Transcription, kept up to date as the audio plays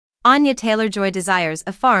Anya Taylor-Joy desires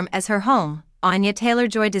a farm as her home. Anya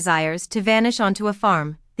Taylor-Joy desires to vanish onto a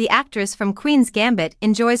farm. The actress from Queen's Gambit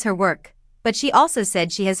enjoys her work, but she also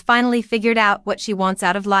said she has finally figured out what she wants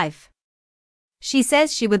out of life. She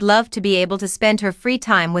says she would love to be able to spend her free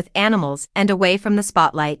time with animals and away from the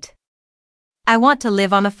spotlight. "I want to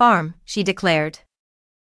live on a farm," she declared.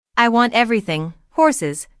 "I want everything: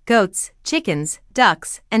 horses, goats, chickens,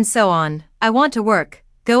 ducks, and so on. I want to work,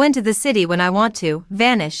 go into the city when I want to,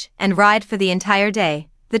 vanish, and ride for the entire day."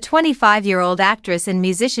 The 25-year-old actress and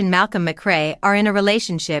musician Malcolm McRae are in a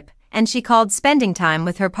relationship, and she called spending time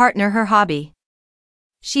with her partner her hobby.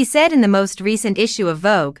 She said in the most recent issue of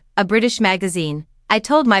Vogue, a British magazine, "I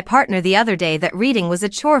told my partner the other day that reading was a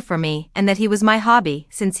chore for me and that he was my hobby.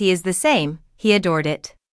 Since he is the same, he adored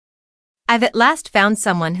it. I've at last found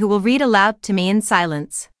someone who will read aloud to me in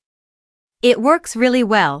silence. It works really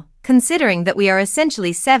well, considering that we are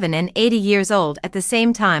essentially 7 and 80 years old at the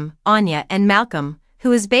same time." Anya and Malcolm,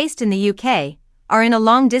 who is based in the UK, are in a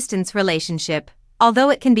long-distance relationship.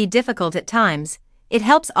 Although it can be difficult at times, it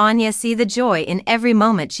helps Anya see the joy in every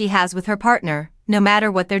moment she has with her partner, no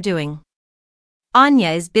matter what they're doing.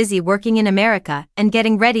 Anya is busy working in America and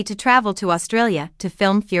getting ready to travel to Australia to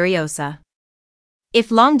film Furiosa. "If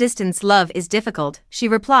long-distance love is difficult," she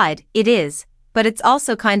replied, "it is, but it's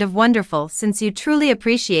also kind of wonderful since you truly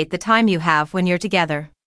appreciate the time you have when you're together.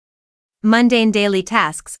 Mundane daily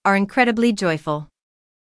tasks are incredibly joyful.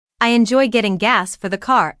 I enjoy getting gas for the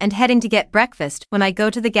car and heading to get breakfast when I go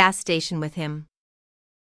to the gas station with him.